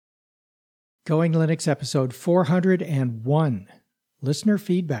Going Linux episode 401, Listener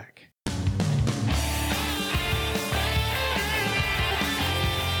Feedback.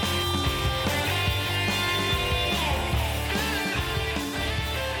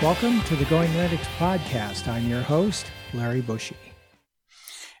 Welcome to the Going Linux podcast. I'm your host, Larry Bushy.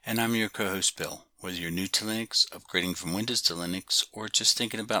 And I'm your co-host, Bill. Whether you're new to Linux, upgrading from Windows to Linux, or just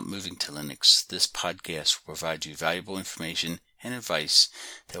thinking about moving to Linux, this podcast will provide you valuable information and advice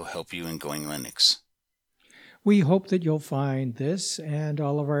that will help you in Going Linux. We hope that you'll find this and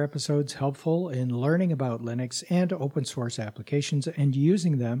all of our episodes helpful in learning about Linux and open source applications and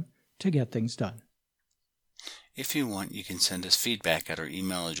using them to get things done. If you want, you can send us feedback at our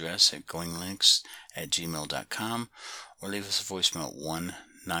email address at goinglinux@gmail.com or leave us a voicemail at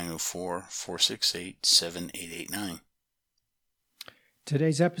 1-904-468-7889.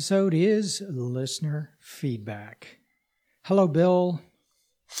 Today's episode is Listener Feedback. Hello, Bill.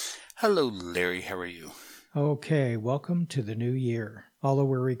 Hello, Larry. How are you? Okay, welcome to the new year. Although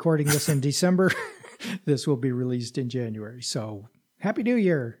we're recording this in December, this will be released in January. So, Happy New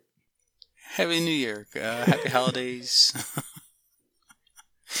Year. Happy New Year. Happy holidays.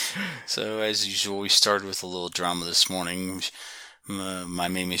 So, as usual, we started with a little drama this morning. My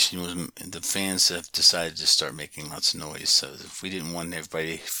main machine the fans have decided to start making lots of noise. So, if we didn't want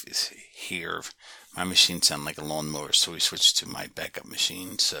everybody to hear, my machine sounded like a lawnmower. So, we switched to my backup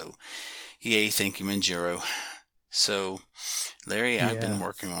machine. So, yay, thank you, Manjaro. So, Larry, I've been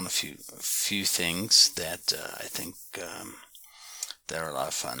working on a few things that I think that are a lot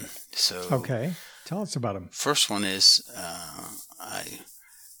of fun. So, okay, tell us about them. First one is I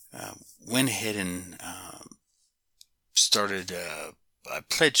went ahead and started. I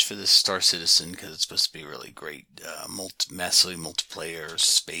pledged for this Star Citizen because it's supposed to be a really great, massively multiplayer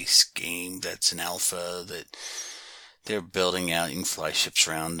space game that's an alpha that they're building out. You can fly ships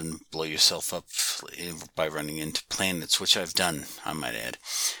around and blow yourself up by running into planets, which I've done, I might add.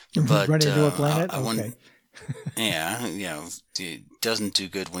 But run into a planet? Okay. Yeah, it doesn't do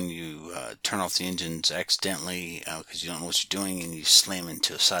good when you turn off the engines accidentally because you don't know what you're doing and you slam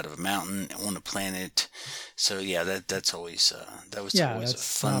into the side of a mountain on a planet. So yeah, that's always always a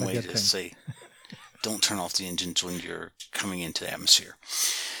fun way to say don't turn off the engines when you're coming into the atmosphere.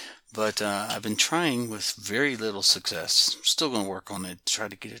 But I've been trying with very little success. I'm still going to work on it, try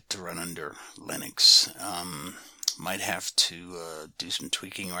to get it to run under Linux. Might have to do some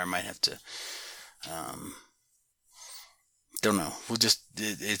tweaking, or I might have to. Don't know.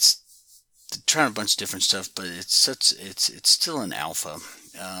 It's trying a bunch of different stuff, but it's still an alpha.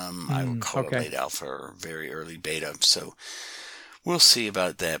 I would call it late alpha or very early beta. So we'll see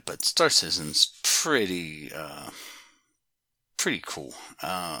about that. But Star Citizen's pretty cool.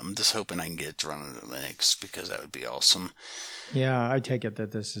 I'm just hoping I can get it to run under Linux because that would be awesome. Yeah, I take it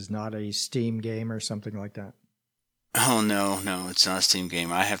that this is not a Steam game or something like that. Oh, no, it's not a Steam game.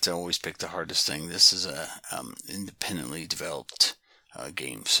 I have to always pick the hardest thing. This is a independently developed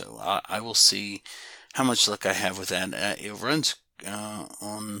game, so I will see how much luck I have with that. It runs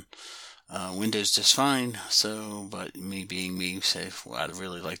on Windows just fine, so, but me being me, say, well, I'd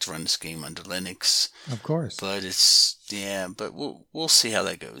really like to run this game under Linux. Of course. But but we'll see how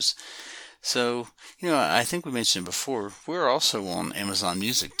that goes. So, I think we mentioned it before, we're also on Amazon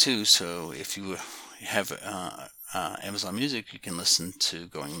Music too, so if you have Amazon Music, you can listen to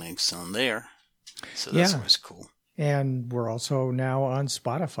Going Linux on there. So that's always cool. And we're also now on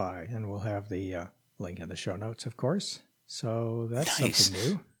Spotify, and we'll have the link in the show notes, of course. So that's something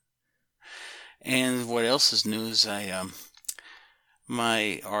new. And what else is new is our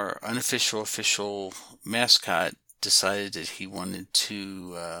official mascot decided that he wanted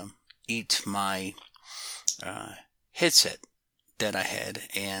to eat my headset that I had,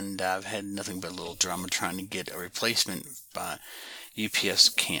 and I've had nothing but a little drama trying to get a replacement, but UPS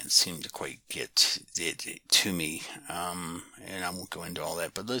can't seem to quite get it to me, and I won't go into all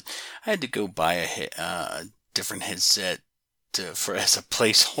that, but I had to go buy a different headset as a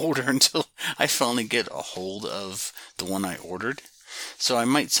placeholder until I finally get a hold of the one I ordered, so I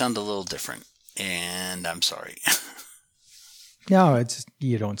might sound a little different, and I'm sorry. No,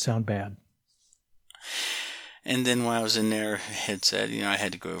 you don't sound bad. And then while I was in there, headset, I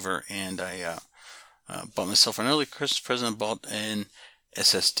had to go over and I bought myself an early Christmas present. I bought an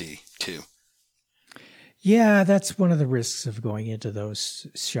SSD too. Yeah, that's one of the risks of going into those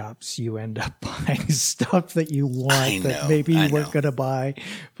shops. You end up buying stuff that you want that maybe you weren't going to buy.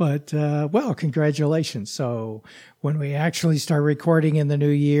 But, well, congratulations. So when we actually start recording in the new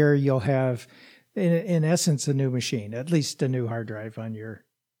year, you'll have, in essence, a new machine, at least a new hard drive on your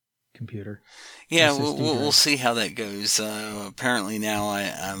computer. Yeah, we'll see how that goes. Apparently now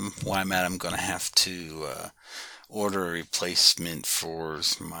I'm going to have to order a replacement for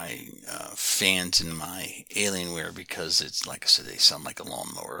my fans in my Alienware because it's, like I said, they sound like a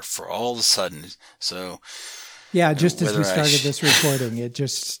lawnmower for all of a sudden. So yeah, just as we started this recording, it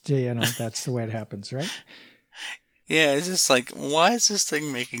just, that's the way it happens, right? Yeah, it's just like, why is this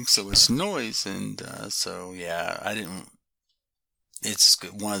thing making so much noise? And so, yeah, it's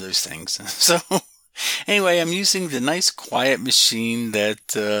one of those things. So, anyway, I'm using the nice quiet machine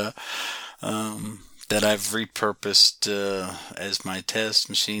that I've repurposed as my test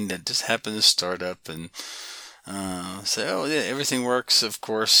machine that just happened to start up. And so, yeah, everything works. Of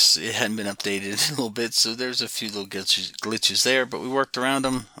course, it hadn't been updated a little bit, so there's a few little glitches there, but we worked around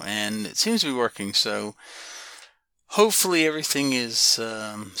them, and it seems to be working. So, hopefully everything is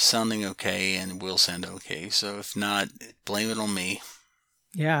sounding okay and will sound okay. So if not, blame it on me.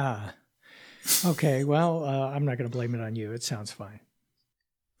 Yeah. Okay. Well, I'm not going to blame it on you. It sounds fine.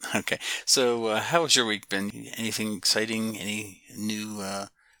 Okay. So how has your week been? Anything exciting? Any new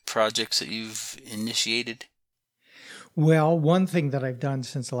projects that you've initiated? Well, one thing that I've done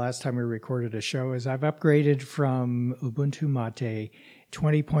since the last time we recorded a show is I've upgraded from Ubuntu Mate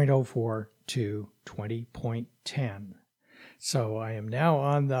 20.04 to 20.10. So I am now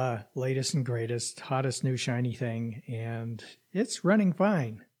on the latest and greatest, hottest new shiny thing, and it's running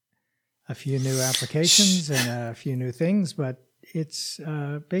fine. A few new applications and a few new things, but it's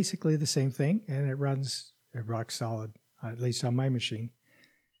basically the same thing, and it rocks solid, at least on my machine.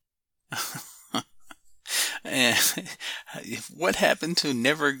 What happened to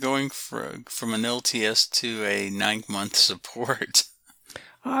never going from an LTS to a 9-month support?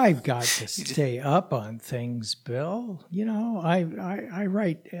 I've got to stay up on things, Bill. I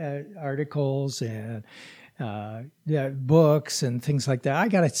write articles and books and things like that. I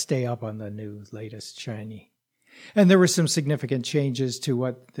got to stay up on the new, latest shiny. And there were some significant changes to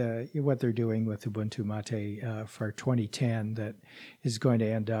what they're doing with Ubuntu Mate for 2010 that is going to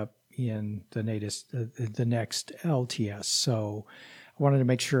end up in the next LTS. So I wanted to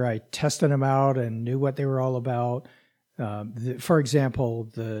make sure I tested them out and knew what they were all about. For example,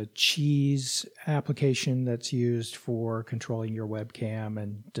 the Cheese application that's used for controlling your webcam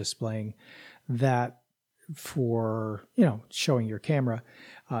and displaying that for, showing your camera,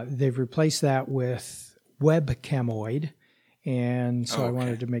 they've replaced that with Webcamoid. And so I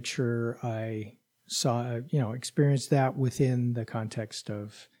wanted to make sure I saw, experienced that within the context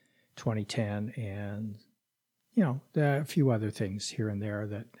of 2010 and, a few other things here and there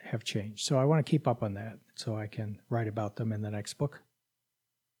that have changed. So I want to keep up on that so I can write about them in the next book.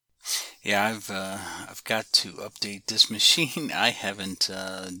 Yeah, I've got to update this machine. I haven't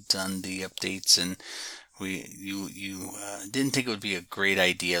done the updates, and you didn't think it would be a great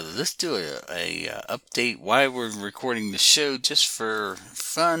idea. Let's do a update while we're recording the show just for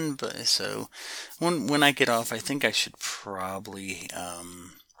fun. But so when I get off, I think I should probably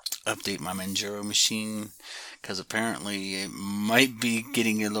update my Manjaro machine, because apparently it might be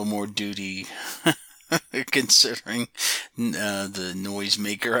getting a little more duty considering the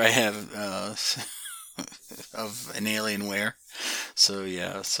noisemaker I have of an Alienware. So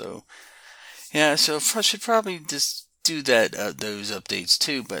I should probably just do that those updates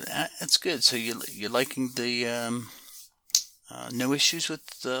too. But that's good. So you're liking the no issues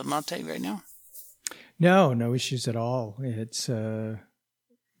with Mate right now? No issues at all. It's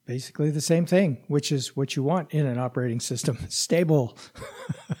basically the same thing, which is what you want in an operating system. Stable.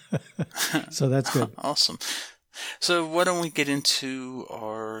 So that's good. Awesome. So why don't we get into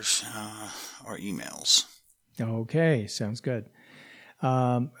our emails? Okay, sounds good.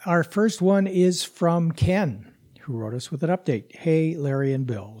 Our first one is from Ken, who wrote us with an update. Hey, Larry and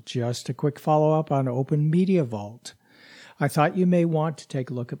Bill, just a quick follow-up on Open Media Vault. I thought you may want to take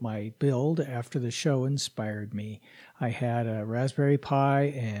a look at my build after the show inspired me. I had a Raspberry Pi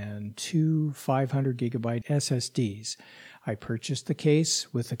and two 500 gigabyte SSDs. I purchased the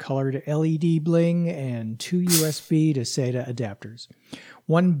case with the colored LED bling and two USB to SATA adapters.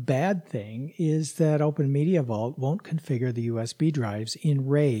 One bad thing is that Open Media Vault won't configure the USB drives in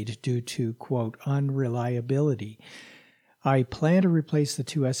RAID due to, quote, unreliability. I plan to replace the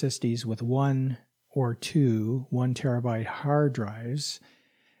two SSDs with one or two 1 terabyte hard drives,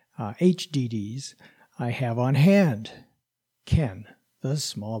 HDDs, I have on hand. Ken, the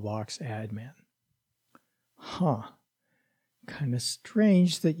small box admin. Kind of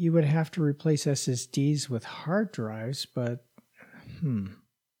strange that you would have to replace SSDs with hard drives, but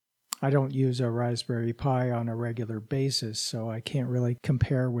I don't use a Raspberry Pi on a regular basis, so I can't really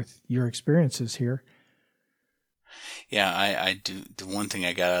compare with your experiences here. Yeah, I do. The one thing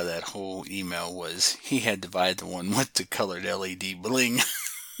I got out of that whole email was he had to buy the one with the colored LED bling.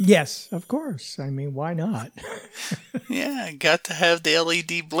 Yes, of course. I mean, why not? Yeah, I got to have the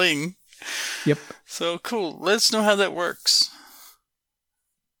LED bling. Yep. So cool. Let us know how that works.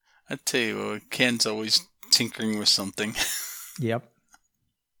 I tell you, Ken's always tinkering with something. Yep.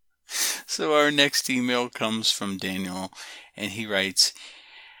 So our next email comes from Daniel, and he writes,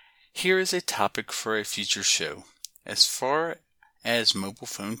 "Here is a topic for a future show. As far as mobile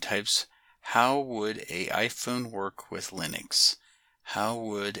phone types, how would a iPhone work with Linux? How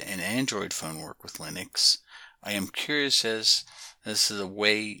would an Android phone work with Linux? I am curious as this is a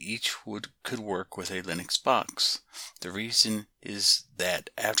way each could work with a Linux box. The reason is that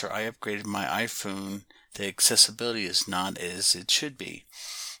after I upgraded my iPhone, the accessibility is not as it should be.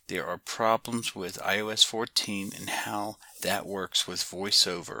 There are problems with iOS 14 and how that works with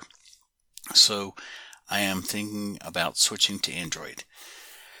VoiceOver. So I am thinking about switching to Android."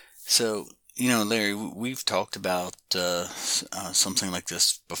 So, Larry, we've talked about something like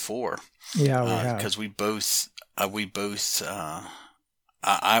this before. Yeah, we have. Because I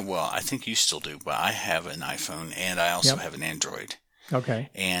think you still do, but I have an iPhone and I also have an Android. Okay.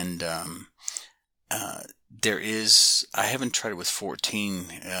 And I haven't tried it with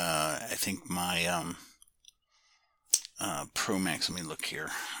 14. I think my Pro Max, let me look here.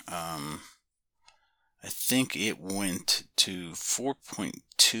 I think it went to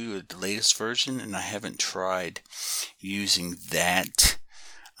 4.2, the latest version, and I haven't tried using that.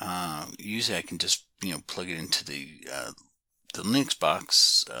 Usually I can just, plug it into the Linux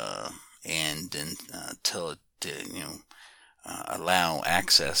box, and then tell it to, allow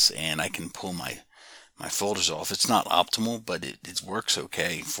access, and I can pull my folders off. It's not optimal, but it works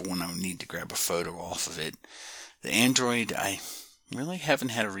okay for when I need to grab a photo off of it. The Android, I really haven't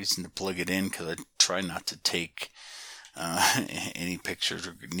had a reason to plug it in because I try not to take any pictures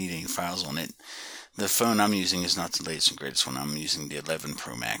or need any files on it. The phone I'm using is not the latest and greatest one. I'm using the 11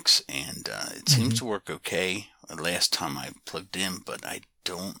 Pro Max, and it seems to work okay last time I plugged in, but I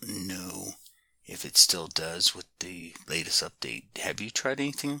don't know if it still does with the latest update. Have you tried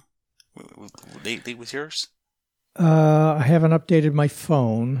anything lately with yours? I haven't updated my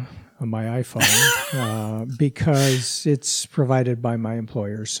phone, my iPhone, because it's provided by my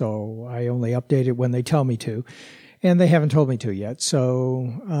employer. So I only update it when they tell me to, and they haven't told me to yet. So,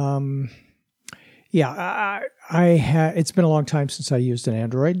 it's been a long time since I used an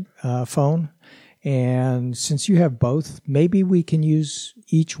Android phone. And since you have both, maybe we can use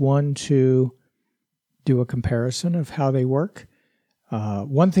each one to do a comparison of how they work.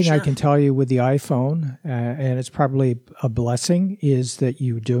 One thing I can tell you with the iPhone, and it's probably a blessing, is that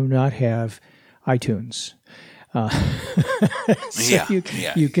you do not have iTunes.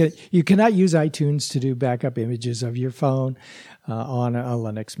 You cannot use iTunes to do backup images of your phone on a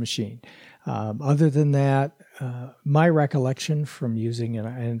Linux machine. Other than that, my recollection from using an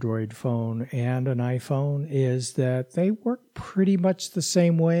Android phone and an iPhone is that they work pretty much the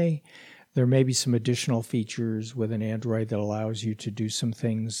same way. There may be some additional features with an Android that allows you to do some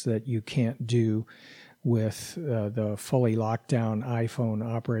things that you can't do with the fully locked down iPhone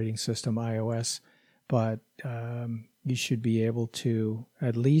operating system, iOS. But you should be able to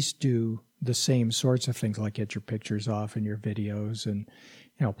at least do the same sorts of things, like get your pictures off and your videos and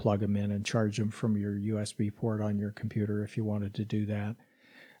plug them in and charge them from your USB port on your computer if you wanted to do that.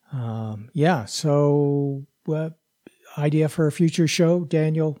 Idea for a future show,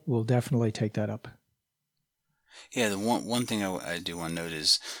 Daniel, we'll definitely take that up. Yeah, the one thing I do want to note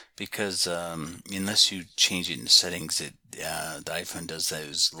is because unless you change it in the settings, the iPhone does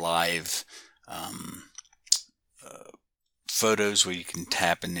those live photos where you can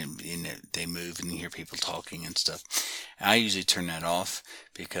tap and they move and you hear people talking and stuff. I usually turn that off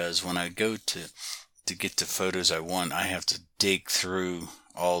because when I go to get the photos I want, I have to dig through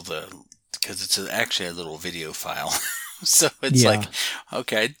because it's actually a little video file. So it's like,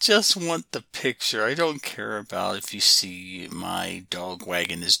 okay, I just want the picture. I don't care about if you see my dog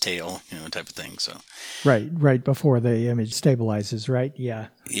wagging his tail, type of thing. So right before the image stabilizes, right? Yeah.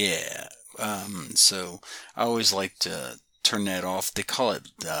 Yeah. So I always like to turn that off. They call it,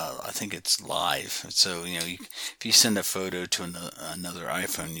 I think it's live. So, if you send a photo to another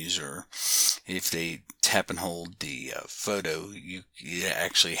iPhone user, if they tap and hold the photo, it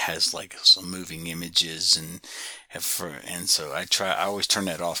actually has like some moving images and so I always turn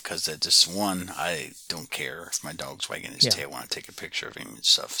that off because I don't care if my dog's wagging his tail when I take a picture of him and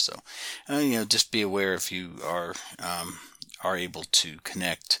stuff. So, just be aware if you are are able to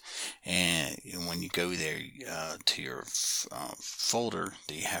connect. And when you go there to your folder,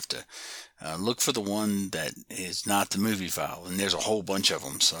 you have to look for the one that is not the movie file, and there's a whole bunch of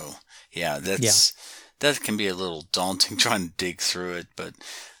them. So that can be a little daunting trying to dig through it, but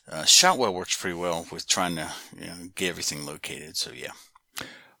Shotwell works pretty well with trying to get everything located. So yeah.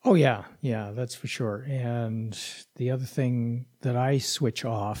 Oh yeah, that's for sure. And the other thing that I switch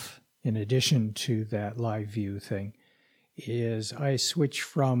off, in addition to that live view thing, is I switch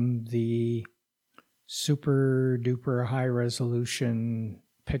from the super duper high resolution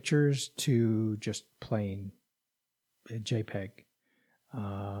pictures to just plain JPEG.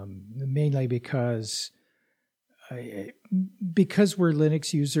 Mainly because we're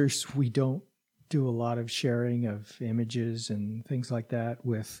Linux users, we don't do a lot of sharing of images and things like that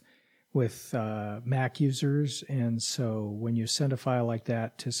with Mac users. And so when you send a file like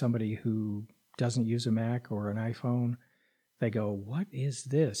that to somebody who doesn't use a Mac or an iPhone, they go, "What is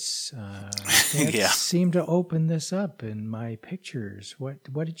this? I can't seem to open this up in my pictures. What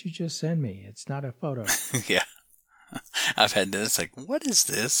did you just send me? It's not a photo." Yeah. I've had that. It's like, what is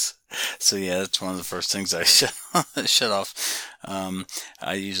this? So yeah, that's one of the first things I shut off.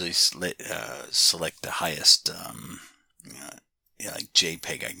 I usually select the highest, like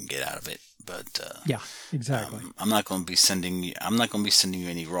JPEG I can get out of it. But yeah, exactly. I'm not going to be sending you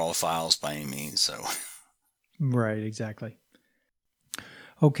any raw files by any means. So right, exactly.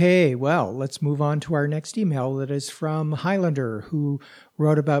 Okay, well, let's move on to our next email that is from Highlander, who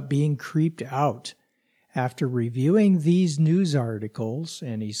wrote about being creeped out. After reviewing these news articles,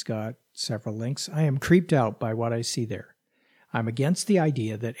 and he's got several links, I am creeped out by what I see there. I'm against the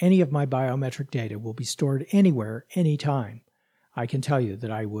idea that any of my biometric data will be stored anywhere, anytime. I can tell you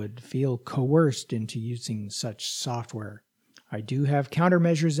that I would feel coerced into using such software. I do have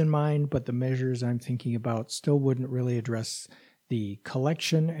countermeasures in mind, but the measures I'm thinking about still wouldn't really address the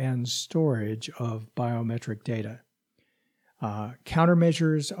collection and storage of biometric data.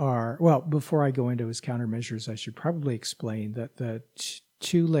 Countermeasures are, well, before I go into his countermeasures, I should probably explain that the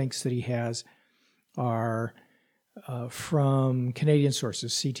two links that he has are from Canadian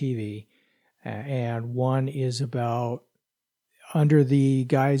sources, CTV, and one is about under the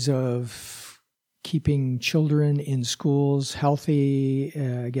guise of keeping children in schools healthy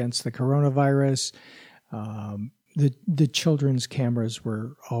against the coronavirus. The children's cameras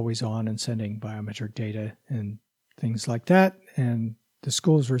were always on and sending biometric data and things like that. And the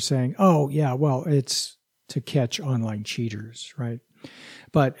schools were saying, oh, yeah, well, it's to catch online cheaters, right?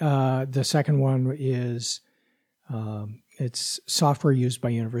 But the second one is it's software used by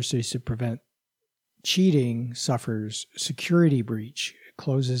universities to prevent cheating suffers security breach,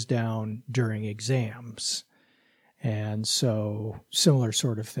 closes down during exams. And so similar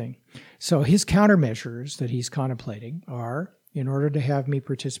sort of thing. So his countermeasures that he's contemplating are, in order to have me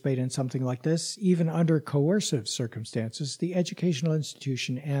participate in something like this, even under coercive circumstances, the educational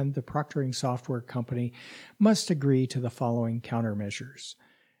institution and the proctoring software company must agree to the following countermeasures.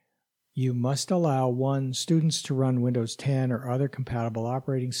 You must allow, 1, students to run Windows 10 or other compatible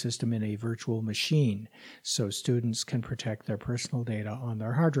operating system in a virtual machine, so students can protect their personal data on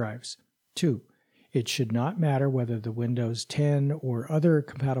their hard drives. 2, it should not matter whether the Windows 10 or other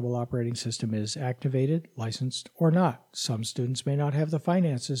compatible operating system is activated, licensed, or not. Some students may not have the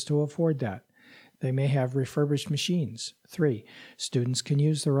finances to afford that. They may have refurbished machines. 3, students can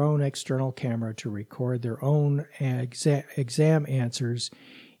use their own external camera to record their own exam answers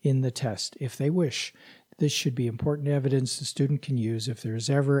in the test if they wish. This should be important evidence the student can use if there is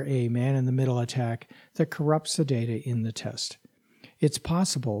ever a man-in-the-middle attack that corrupts the data in the test. It's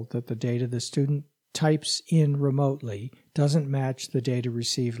possible that the data the student types in remotely doesn't match the data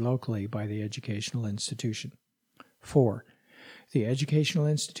received locally by the educational institution. 4, the educational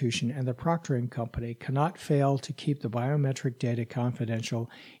institution and the proctoring company cannot fail to keep the biometric data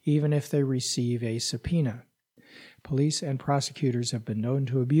confidential even if they receive a subpoena. Police and prosecutors have been known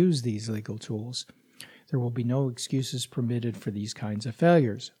to abuse these legal tools. There will be no excuses permitted for these kinds of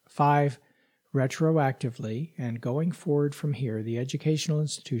failures. 5, retroactively and going forward from here, the educational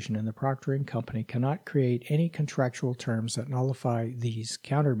institution and the proctoring company cannot create any contractual terms that nullify these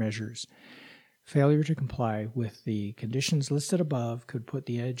countermeasures. Failure to comply with the conditions listed above could put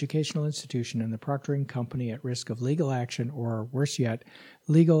the educational institution and the proctoring company at risk of legal action or, worse yet,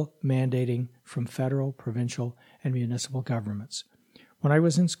 legal mandating from federal, provincial, and municipal governments. When I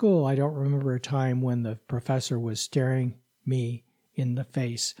was in school, I don't remember a time when the professor was staring me in the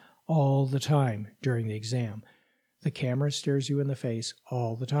face all the time during the exam. The camera stares you in the face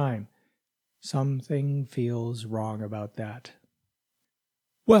all the time. Something feels wrong about that.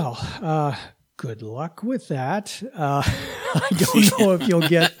 Well, good luck with that. I don't know if you'll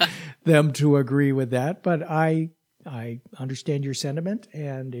get them to agree with that, but I understand your sentiment,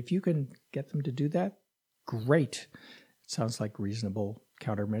 and if you can get them to do that, great. It sounds like reasonable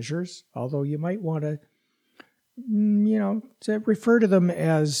countermeasures, although you might want to, to refer to them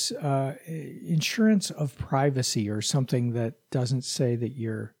as insurance of privacy or something that doesn't say that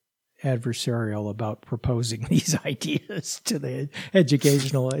you're adversarial about proposing these ideas to the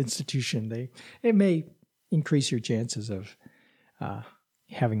educational institution. It may increase your chances of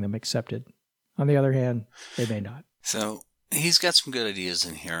having them accepted. On the other hand, they may not. So he's got some good ideas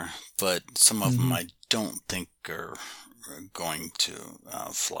in here, but some of them I don't think are going to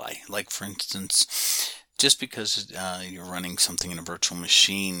fly. Like, for instance, just because you're running something in a virtual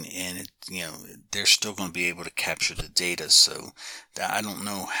machine and they're still going to be able to capture the data. So I don't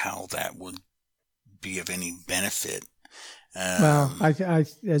know how that would be of any benefit. Well, I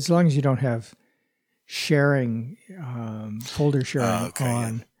as long as you don't have sharing, folder sharing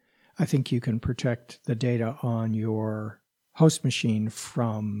on, I think you can protect the data on your host machine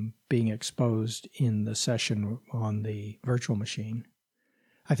from being exposed in the session on the virtual machine.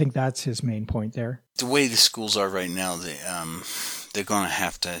 I think that's his main point there. The way the schools are right now, they're going to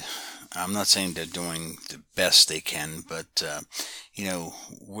have to, I'm not saying they're doing the best they can, but,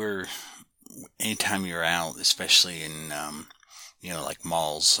 anytime you're out, especially in, like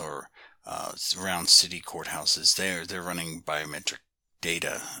malls or around city courthouses, they're running biometric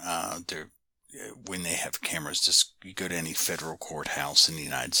data. When they have cameras, just you go to any federal courthouse in the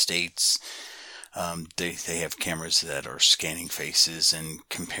United States, they have cameras that are scanning faces and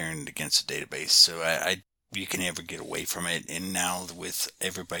comparing it against a database. So you can never get away from it. And now with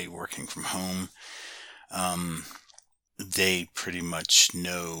everybody working from home, they pretty much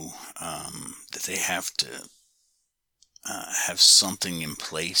know that they have to have something in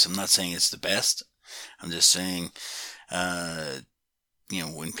place. I'm not saying it's the best. I'm just saying,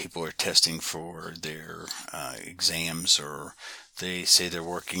 when people are testing for their exams, or they say they're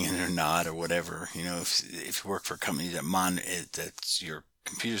working and they're not, or whatever, if you work for a company that's your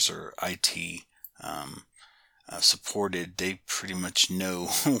computers are IT supported, they pretty much know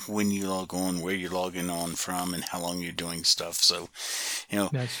when you log on, where you're logging on from, and how long you're doing stuff. So,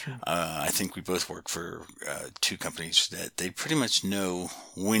 that's true. I think we both work for two companies that they pretty much know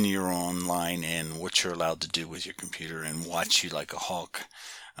when you're online and what you're allowed to do with your computer and watch you like a hawk.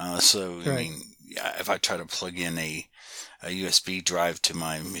 Right. I mean, if I try to plug in a USB drive to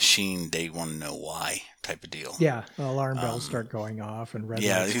my machine, they want to know why, type of deal. Yeah, alarm bells start going off and red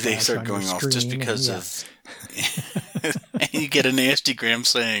lights they start going off just because of. And you get a nasty gram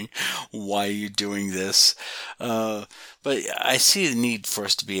saying, "Why are you doing this?" But I see the need for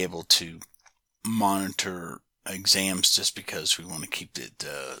us to be able to monitor exams just because we want to keep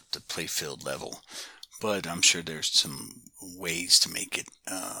the playfield level. But I'm sure there's some ways to make it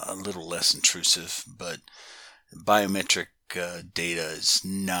a little less intrusive. But biometric data is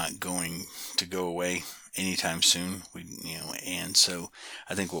not going to go away anytime soon. And so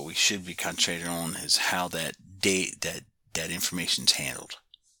I think what we should be concentrating on is how that information's handled,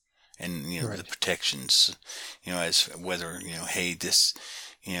 and right. The protections. As whether hey, this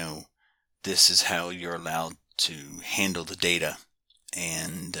is how you're allowed to handle the data,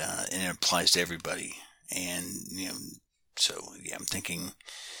 and it applies to everybody. And so I'm thinking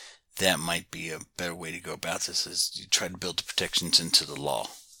that might be a better way to go about this, is you try to build the protections into the law.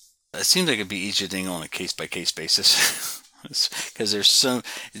 It seems like it'd be easier thing on a case-by-case basis, because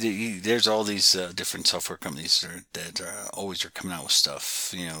there's all these different software companies that always are coming out with stuff,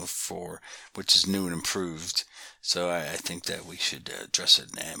 for which is new and improved. So I think that we should address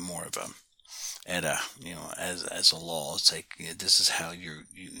it at more of as a law. It's like, this is how you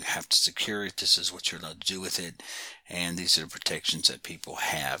have to secure it. This is what you're allowed to do with it, and these are the protections that people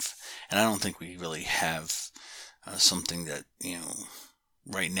have. And I don't think we really have something that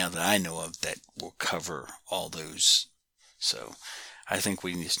right now that I know of that will cover all those. So I think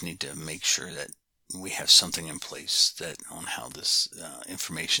we just need to make sure that we have something in place on how this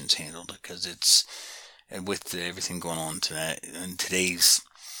information is handled, because it's with everything going on in today's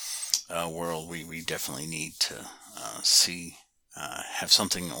world, we definitely need to have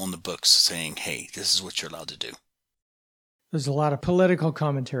something on the books saying, hey, this is what you're allowed to do. There's a lot of political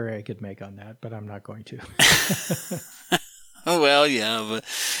commentary I could make on that, but I'm not going to. Oh, well, yeah, but,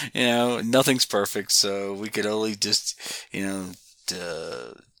 nothing's perfect, so we could only just,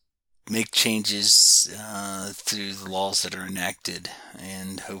 make changes through the laws that are enacted,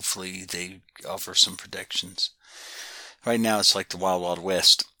 and hopefully they offer some protections. Right now, it's like the Wild Wild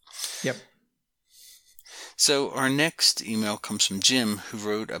West. Yep. So our next email comes from Jim, who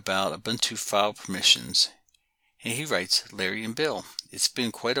wrote about Ubuntu file permissions. And he writes, Larry and Bill, it's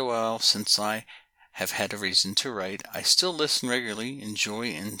been quite a while since I have had a reason to write. I still listen regularly, enjoy,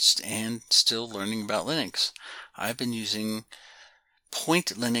 and still learning about Linux. I've been using Point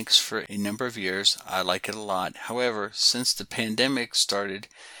Linux for a number of years. I like it a lot. However, since the pandemic started,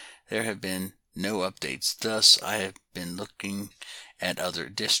 there have been no updates. Thus, I have been looking at other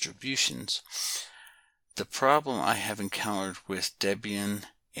distributions. The problem I have encountered with Debian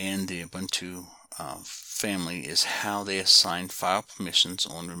and the Ubuntu family is how they assign file permissions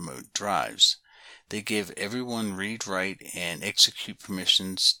on remote drives. They give everyone read, write, and execute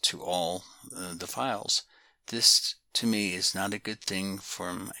permissions to all the files. This, to me, is not a good thing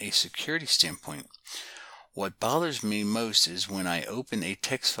from a security standpoint. What bothers me most is when I open a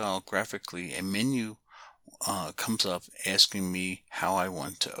text file graphically, a menu comes up asking me how I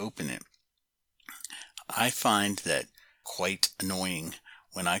want to open it. I find that quite annoying.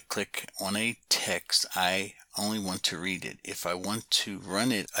 When I click on a text, I only want to read it. If I want to run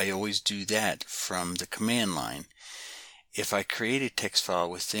it, I always do that from the command line. If I create a text file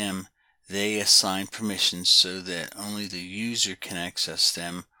with them, they assign permissions so that only the user can access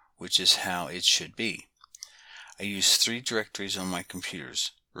them, which is how it should be. I use 3 directories on my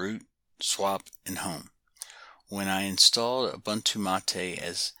computers: root, swap, and home. When I installed Ubuntu Mate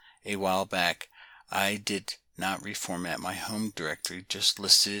as a while back, I did not reformat my home directory, just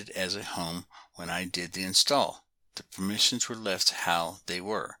listed it as a home when I did the install. The permissions were left how they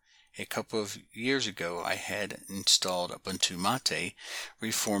were. A couple of years ago, I had installed Ubuntu Mate,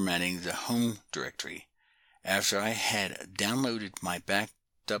 reformatting the home directory. After I had downloaded my backed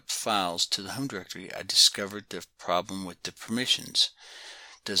up files to the home directory, I discovered the problem with the permissions.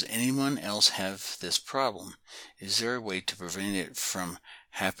 Does anyone else have this problem? Is there a way to prevent it from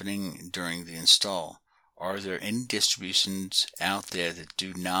happening during the install? Are there any distributions out there that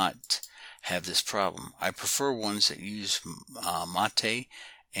do not have this problem? I prefer ones that use Mate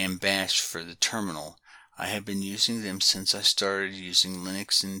and Bash for the terminal. I have been using them since I started using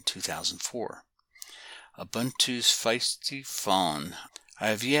Linux in 2004. Ubuntu's Feisty Fawn. I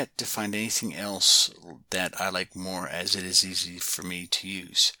have yet to find anything else that I like more, as it is easy for me to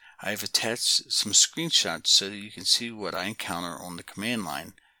use. I have attached some screenshots so that you can see what I encounter on the command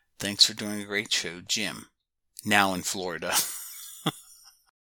line. Thanks for doing a great show, Jim. Now in Florida.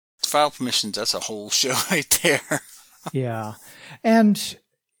 File permissions, that's a whole show right there. Yeah. And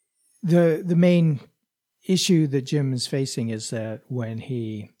the main issue that Jim is facing is that when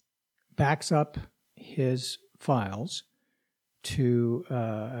he backs up his files to,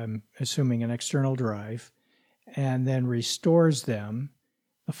 I'm assuming, an external drive, and then restores them,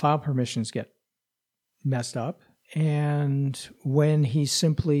 the file permissions get messed up. And when he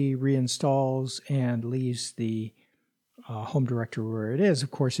simply reinstalls and leaves the home directory where it is,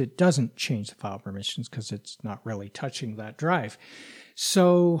 of course, it doesn't change the file permissions because it's not really touching that drive.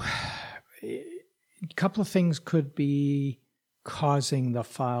 So a couple of things could be causing the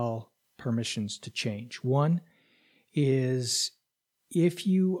file permissions to change. One is if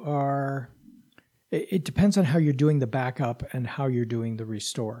you are, it depends on how you're doing the backup and how you're doing the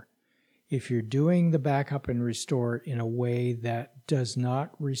restore. If you're doing the backup and restore in a way that does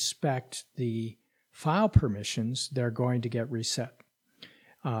not respect the file permissions, they're going to get reset.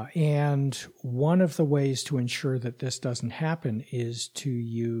 And one of the ways to ensure that this doesn't happen is to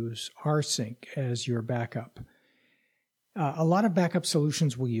use rsync as your backup. A lot of backup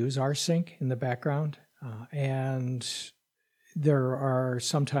solutions will use rsync in the background, and there are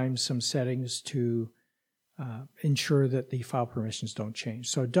sometimes some settings to ensure that the file permissions don't change.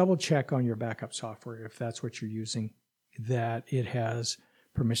 So double check on your backup software, if that's what you're using, that it has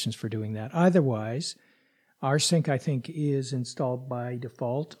permissions for doing that. Otherwise, rsync, I think, is installed by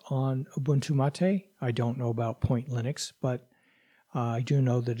default on Ubuntu Mate. I don't know about Point Linux, but I do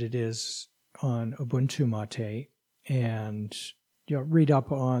know that it is on Ubuntu Mate. And read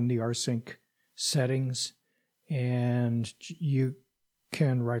up on the rsync settings, and you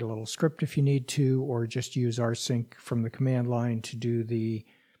can write a little script if you need to, or just use rsync from the command line to do the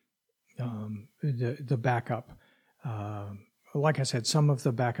backup. Like I said, some of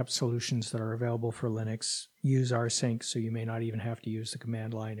the backup solutions that are available for Linux use rsync, so you may not even have to use the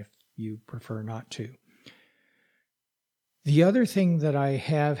command line if you prefer not to. The other thing that I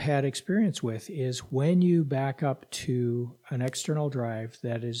have had experience with is when you back up to an external drive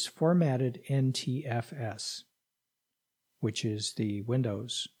that is formatted NTFS, which is the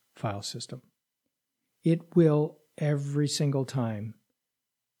Windows file system, it will every single time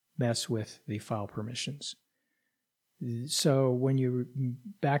mess with the file permissions. So when you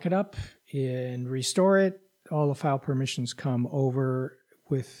back it up and restore it, all the file permissions come over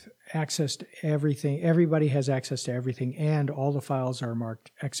with access to everything. Everybody has access to everything, and all the files are marked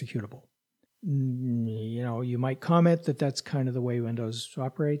executable. You know, you might comment that that's kind of the way Windows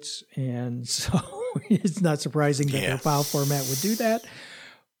operates, and so it's not surprising that their file format would do that,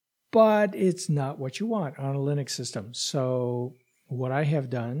 but it's not what you want on a Linux system. So what I have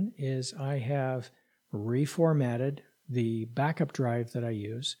done is I have reformatted the backup drive that I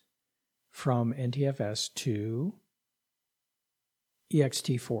use from NTFS to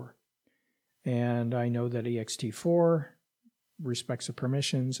ext4. And I know that ext4 respects the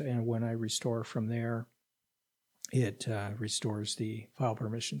permissions, and when I restore from there, it restores the file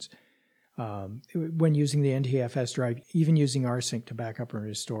permissions. When using the NTFS drive, even using rsync to back up and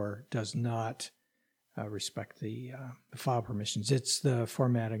restore does not respect the file permissions. It's the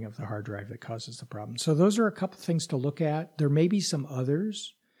formatting of the hard drive that causes the problem. So those are a couple things to look at. There may be some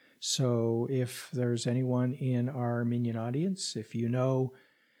others. So if there's anyone in our Minion audience, if you know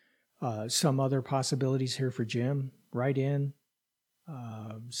some other possibilities here for Jim, write in,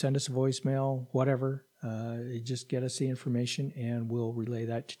 send us a voicemail, whatever. Just get us the information and we'll relay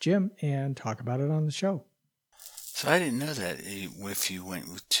that to Jim and talk about it on the show. So I didn't know that if you went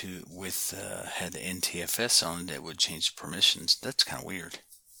had the NTFS on it, it would change the permissions. That's kind of weird.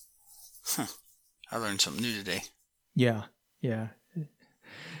 Huh. I learned something new today. Yeah.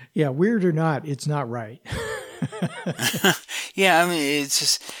 Weird or not, it's not right. Yeah, I mean, it's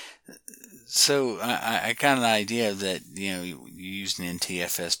just so I got an idea that you use an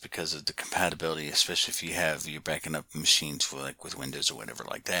NTFS because of the compatibility, especially if you're backing up machines with Windows or whatever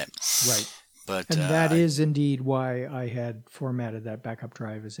like that. Right. But and that is indeed why I had formatted that backup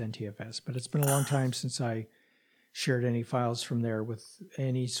drive as NTFS. But it's been a long time since I shared any files from there with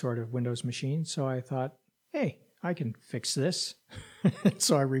any sort of Windows machine. So I thought, hey, I can fix this.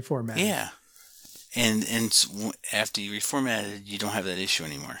 So I reformatted. Yeah. And after you reformatted, you don't have that issue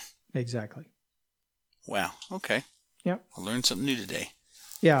anymore. Exactly. Wow. Okay. Yep. I learned something new today.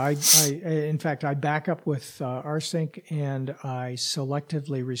 Yeah. In fact, I back up with rsync and I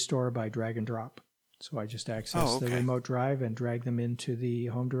selectively restore by drag and drop. So I just access the remote drive and drag them into the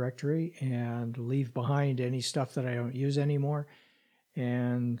home directory and leave behind any stuff that I don't use anymore.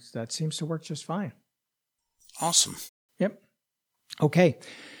 And that seems to work just fine. Awesome. Yep. Okay.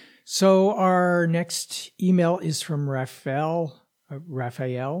 So our next email is from Raphael.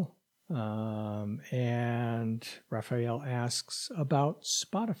 And Raphael asks about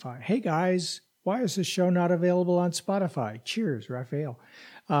Spotify. Hey guys, why is this show not available on Spotify? Cheers, Raphael.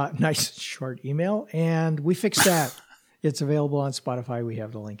 Nice short email. And we fixed that. It's available on Spotify. We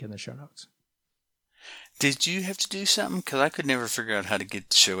have the link in the show notes. Did you have to do something? Because I could never figure out how to get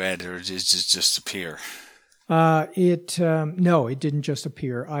the show added, or did it just appear? No, it didn't just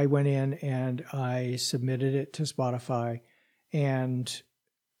appear. I went in and I submitted it to Spotify, and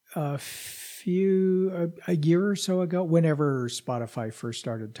a year or so ago, whenever Spotify first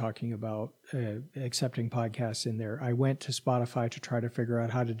started talking about accepting podcasts in there, I went to Spotify to try to figure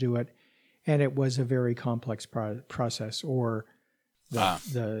out how to do it, and it was a very complex process, or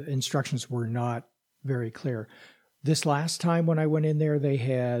the instructions were not very clear. This last time when I went in there, they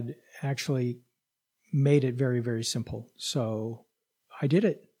had actually made it very, very simple. So I did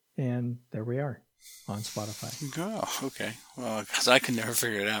it, and there we are on Spotify. Oh, okay. Well, because I could never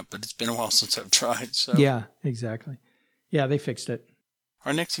figure it out, but it's been a while since I've tried. So yeah, exactly. Yeah, they fixed it.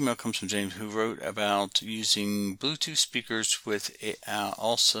 Our next email comes from James, who wrote about using Bluetooth speakers with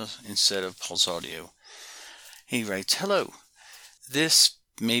ALSA instead of Pulse Audio. He writes, "Hello. This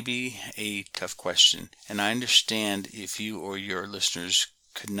may be a tough question, and I understand if you or your listeners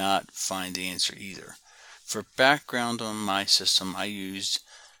could not find the answer either. For background on my system, I used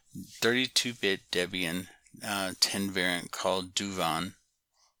 32-bit Debian 10 variant called Duvan.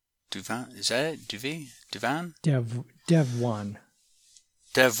 Duvan? Is that it? Duvan? Dev1.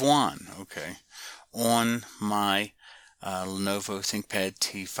 Dev1, okay. On my Lenovo ThinkPad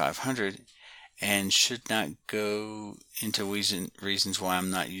T500, and should not go into reasons why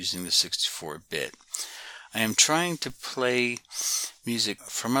I'm not using the 64-bit. I am trying to play music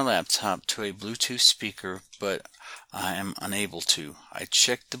from my laptop to a Bluetooth speaker, but I am unable to. I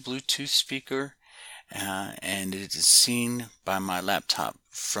checked the Bluetooth speaker, and it is seen by my laptop.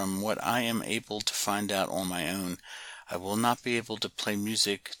 From what I am able to find out on my own, I will not be able to play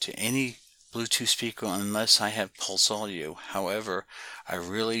music to any Bluetooth speaker unless I have Pulse Audio. However, I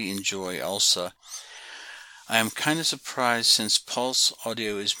really enjoy ALSA. I am kind of surprised since Pulse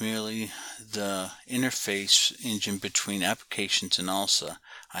Audio is merely the interface engine between applications and ALSA.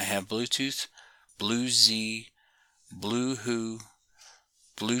 I have Bluetooth, BlueZ, Bluehoo,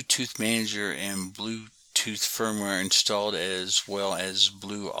 Bluetooth Manager, and Bluetooth Bluetooth firmware installed as well as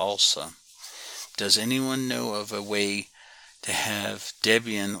BlueALSA. Does anyone know of a way to have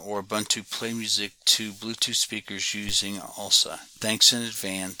Debian or Ubuntu play music to Bluetooth speakers using ALSA? Thanks in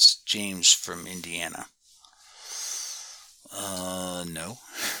advance, James from Indiana. No.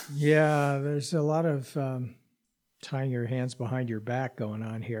 Yeah, there's a lot of tying your hands behind your back going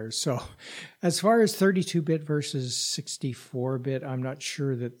on here. So as far as 32-bit versus 64-bit, I'm not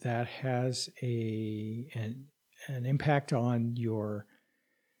sure that has an impact on your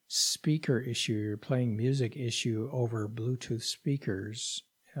speaker issue, your playing music issue over Bluetooth speakers.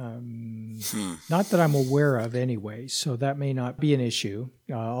 Not that I'm aware of anyway, so that may not be an issue.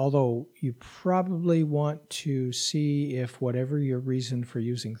 Although you probably want to see if whatever your reason for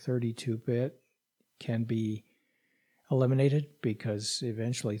using 32-bit can be eliminated, because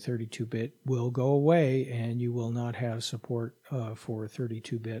eventually 32-bit will go away and you will not have support for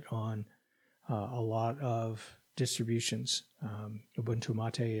 32-bit on a lot of distributions. Ubuntu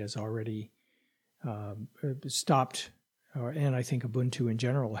Mate has already stopped, and I think Ubuntu in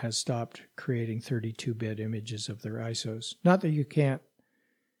general has stopped creating 32-bit images of their ISOs. Not that you can't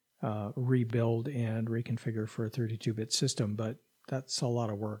rebuild and reconfigure for a 32-bit system, but that's a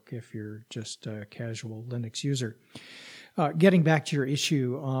lot of work if you're just a casual Linux user. Getting back to your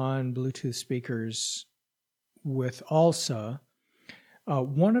issue on Bluetooth speakers with ALSA,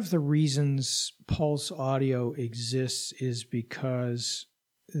 one of the reasons Pulse Audio exists is because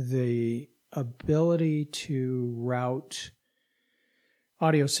the ability to route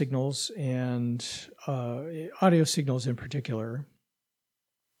audio signals, and audio signals in particular,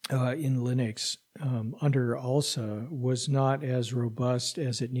 in Linux under ALSA was not as robust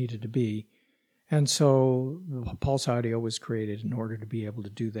as it needed to be. And so Pulse Audio was created in order to be able to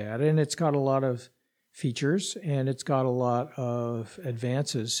do that. And it's got a lot of features, and it's got a lot of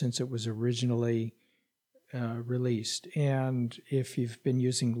advances since it was originally released. And if you've been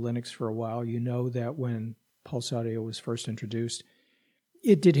using Linux for a while, you know that when Pulse Audio was first introduced,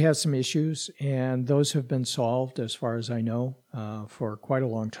 it did have some issues, and those have been solved, as far as I know, for quite a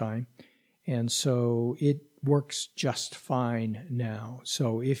long time. And so it works just fine now.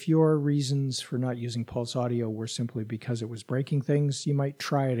 So if your reasons for not using Pulse Audio were simply because it was breaking things, you might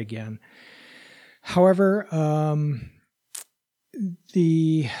try it again. However,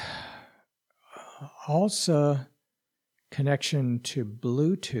 the ALSA connection to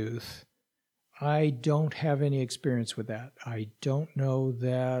Bluetooth, I don't have any experience with that. I don't know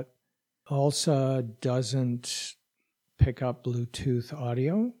that ALSA doesn't pick up Bluetooth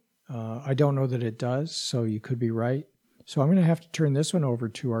audio. I don't know that it does, so you could be right. So I'm going to have to turn this one over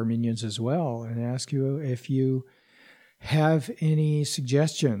to our minions as well and ask you if you have any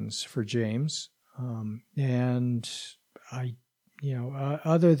suggestions for James. And I,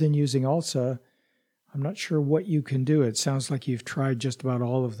 other than using ALSA, I'm not sure what you can do. It sounds like you've tried just about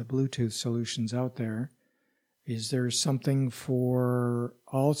all of the Bluetooth solutions out there. Is there something for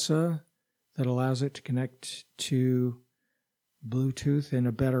ALSA that allows it to connect to Bluetooth in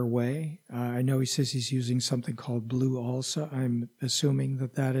a better way? I know he says he's using something called BlueALSA. I'm assuming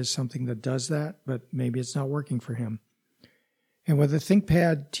that is something that does that, but maybe it's not working for him. And with the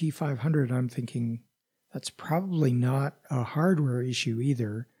ThinkPad T500, I'm thinking that's probably not a hardware issue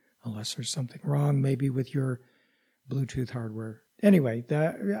either, unless there's something wrong maybe with your Bluetooth hardware. Anyway,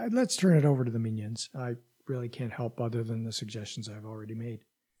 let's turn it over to the minions. I really can't help other than the suggestions I've already made.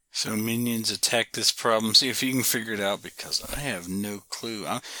 So minions, attack this problem. See if you can figure it out, because I have no clue.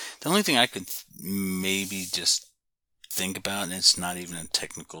 The only thing I could maybe just think about, and it's not even a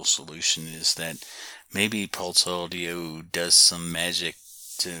technical solution, is that maybe Pulse Audio does some magic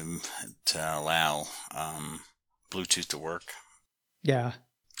to allow Bluetooth to work. Yeah.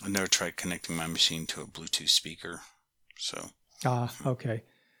 I've never tried connecting my machine to a Bluetooth speaker. So. Okay.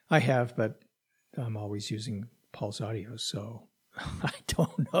 I have, but I'm always using Pulse Audio, so I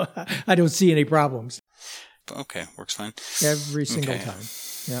don't know. I don't see any problems. Okay, works fine. Every single time.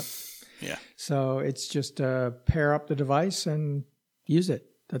 Yep. Yeah. So it's just pair up the device and use it.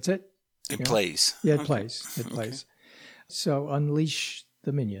 That's it. It plays. Yeah, it plays. It plays. So unleash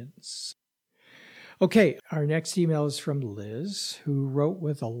the minions. Okay, our next email is from Liz, who wrote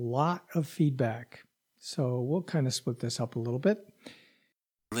with a lot of feedback. So we'll kind of split this up a little bit.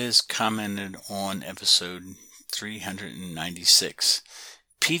 Liz commented on episode 396.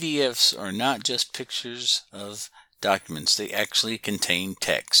 PDFs are not just pictures of documents. They actually contain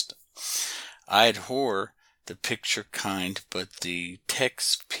text. I abhor the picture kind, but the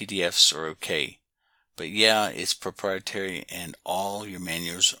text PDFs are okay. But yeah, it's proprietary and all your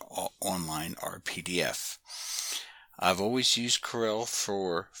manuals online are PDF. I've always used Corel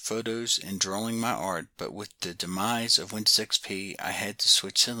for photos and drawing my art, but with the demise of Windows XP, I had to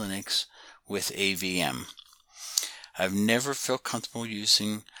switch to Linux with AVM. I've never felt comfortable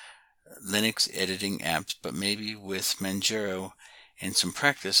using Linux editing apps, but maybe with Manjaro and some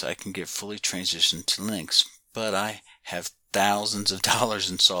practice I can get fully transitioned to Linux. But I have thousands of dollars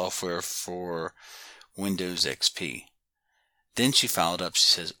in software for Windows XP. Then she followed up. She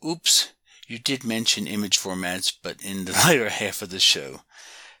says, oops, you did mention image formats, but in the later half of the show.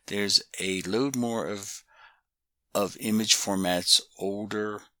 There's a load more of image formats,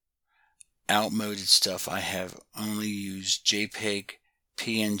 older, outmoded stuff. I have only used JPEG,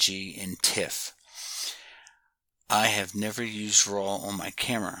 PNG, and TIFF. I have never used RAW on my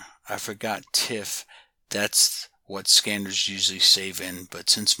camera. I forgot TIFF. That's what scanners usually save in, but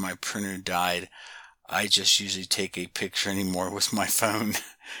since my printer died, I just usually take a picture anymore with my phone.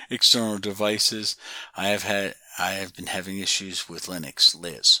 External devices. I have been having issues with Linux.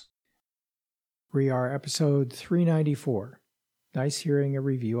 Liz. We are episode 394. Nice hearing a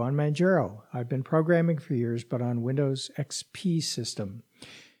review on Manjaro. I've been programming for years, but on Windows XP system.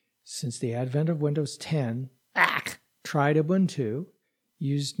 Since the advent of Windows 10, tried Ubuntu,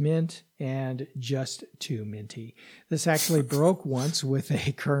 used Mint, and just too minty. This actually broke once with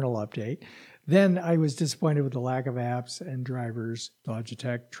a kernel update. Then I was disappointed with the lack of apps and drivers,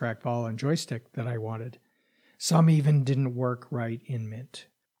 Logitech, trackball, and joystick that I wanted. Some even didn't work right in Mint.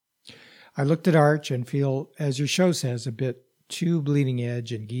 I looked at Arch and feel, as your show says, a bit too bleeding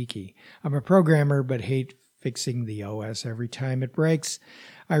edge and geeky. I'm a programmer but hate fixing the OS every time it breaks.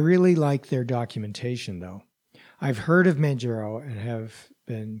 I really like their documentation though. I've heard of Manjaro and have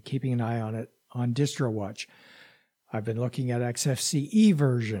been keeping an eye on it on DistroWatch. I've been looking at XFCE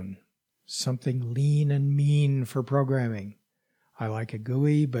version, something lean and mean for programming. I like a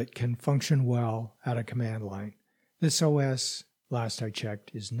GUI but can function well at a command line. This OS, last I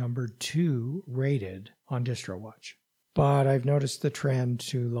checked, is number 2 rated on DistroWatch. But I've noticed the trend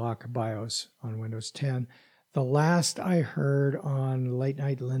to lock BIOS on Windows 10. The last I heard on Late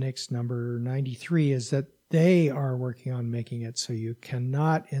Night Linux number 93 is that they are working on making it so you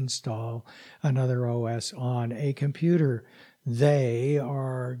cannot install another OS on a computer. They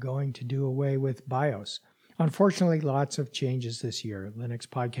are going to do away with BIOS. Unfortunately, lots of changes this year. Linux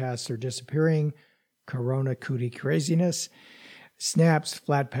podcasts are disappearing. Corona cootie craziness. Snaps,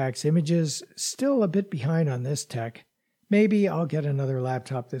 Flatpaks, images. Still a bit behind on this tech. Maybe I'll get another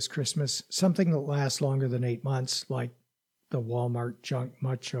laptop this Christmas, something that lasts longer than 8 months, like the Walmart junk,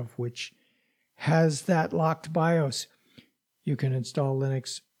 much of which has that locked BIOS. You can install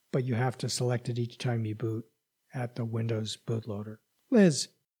Linux, but you have to select it each time you boot at the Windows bootloader. Liz.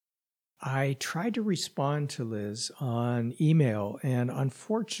 I tried to respond to Liz on email, and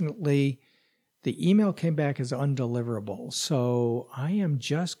unfortunately, the email came back as undeliverable. So I am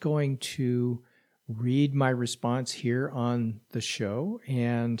just going to read my response here on the show.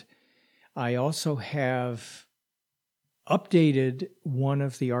 And I also have updated one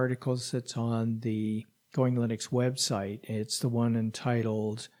of the articles that's on the Going Linux website. It's the one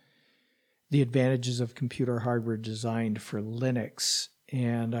entitled The Advantages of Computer Hardware Designed for Linux.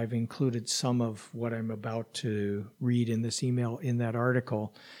 And I've included some of what I'm about to read in this email in that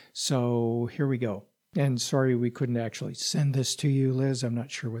article. So here we go. And sorry we couldn't actually send this to you, Liz. I'm not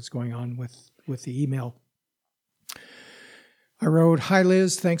sure what's going on with the email. I wrote, "Hi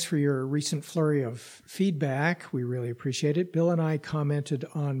Liz, thanks for your recent flurry of feedback. We really appreciate it. Bill and I commented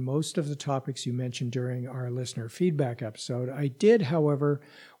on most of the topics you mentioned during our listener feedback episode. I did, however,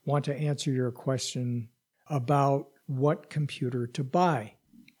 want to answer your question about what computer to buy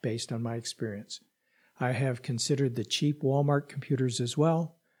based on my experience. I have considered the cheap Walmart computers as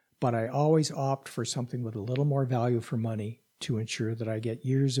well, but I always opt for something with a little more value for money to ensure that I get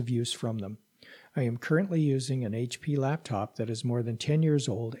years of use from them. I am currently using an HP laptop that is more than 10 years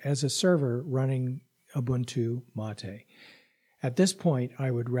old as a server running Ubuntu Mate. At this point,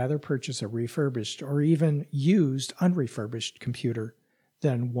 I would rather purchase a refurbished or even used unrefurbished computer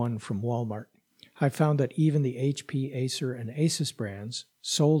than one from Walmart. I found that even the HP, Acer, and Asus brands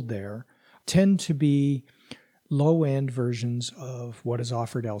sold there tend to be low-end versions of what is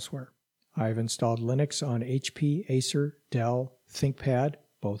offered elsewhere. I've installed Linux on HP, Acer, Dell, ThinkPad,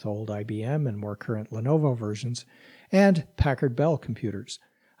 both old IBM and more current Lenovo versions, and Packard Bell computers.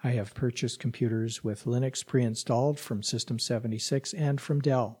 I have purchased computers with Linux pre-installed from System 76 and from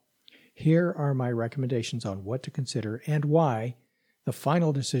Dell. Here are my recommendations on what to consider and why. The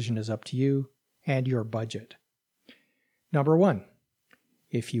final decision is up to you and your budget. Number 1.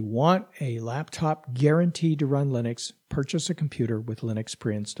 If you want a laptop guaranteed to run Linux, purchase a computer with Linux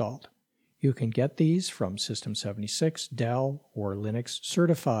pre-installed. You can get these from System 76, Dell, or Linux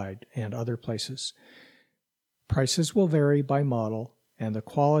Certified, and other places. Prices will vary by model, and the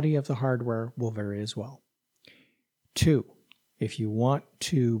quality of the hardware will vary as well. 2. If you want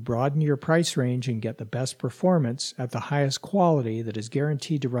to broaden your price range and get the best performance at the highest quality that is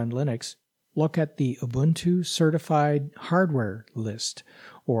guaranteed to run Linux, look at the Ubuntu Certified Hardware list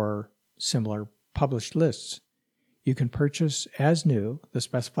or similar published lists. You can purchase as new the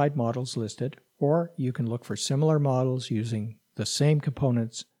specified models listed, or you can look for similar models using the same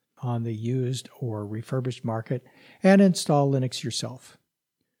components on the used or refurbished market and install Linux yourself.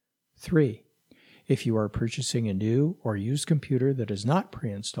 3. If you are purchasing a new or used computer that is not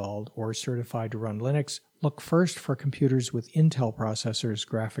pre-installed or certified to run Linux, look first for computers with Intel processors,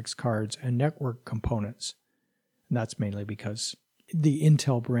 graphics cards, and network components. And that's mainly because the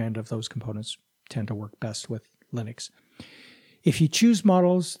Intel brand of those components tend to work best with Linux. If you choose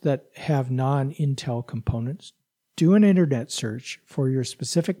models that have non-Intel components, do an internet search for your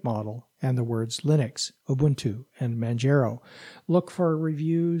specific model and the words Linux, Ubuntu, and Manjaro. Look for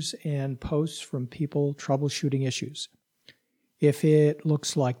reviews and posts from people troubleshooting issues. If it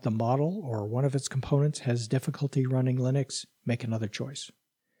looks like the model or one of its components has difficulty running Linux, make another choice.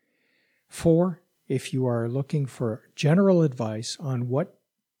 4. If you are looking for general advice on what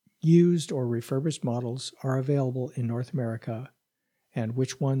used or refurbished models are available in North America and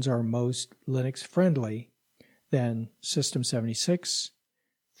which ones are most Linux friendly, then System 76,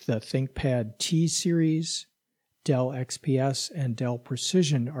 the ThinkPad T series, Dell XPS, and Dell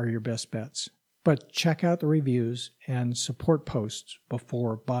Precision are your best bets. But check out the reviews and support posts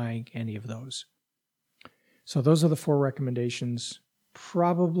before buying any of those. So those are the 4 recommendations,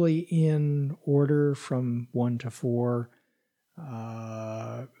 probably in order from 1 to 4.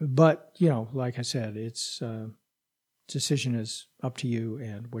 But, like I said, it's decision is up to you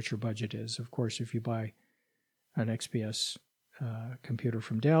and what your budget is. Of course, if you buy an XPS computer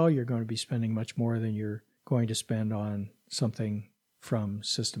from Dell, you're going to be spending much more than you're going to spend on something from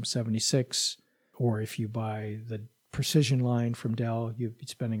System 76. Or if you buy the Precision line from Dell, you'd be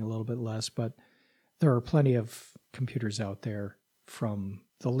spending a little bit less. But there are plenty of computers out there from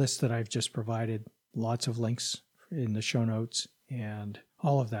the list that I've just provided. Lots of links in the show notes, and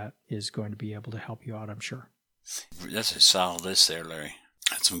all of that is going to be able to help you out, I'm sure. That's a solid list there, Larry.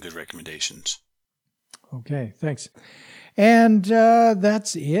 That's some good recommendations. Okay, thanks. And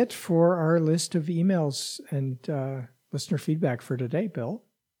that's it for our list of emails and listener feedback for today, Bill.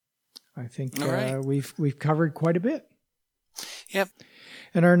 I think we've covered quite a bit. Yep.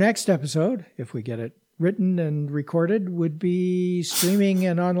 And our next episode, if we get it written and recorded, would be streaming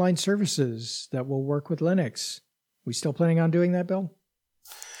and online services that will work with Linux. We still planning on doing that, Bill?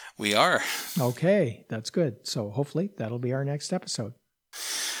 We are. Okay, that's good. So hopefully that'll be our next episode.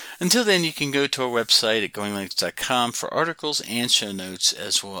 Until then, you can go to our website at goinglinux.com for articles and show notes,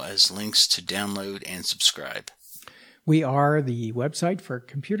 as well as links to download and subscribe. We are the website for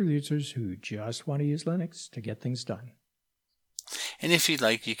computer users who just want to use Linux to get things done. And if you'd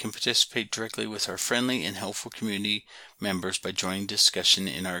like, you can participate directly with our friendly and helpful community members by joining discussion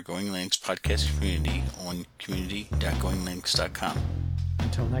in our Going Linux podcast community on community.goinglinux.com.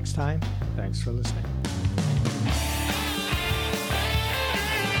 Until next time, thanks for listening.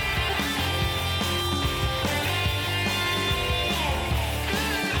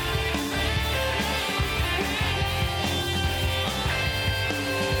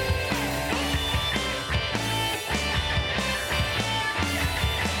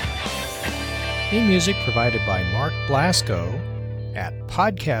 Theme music provided by Mark Blasco at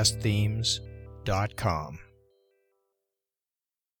podcastthemes.com.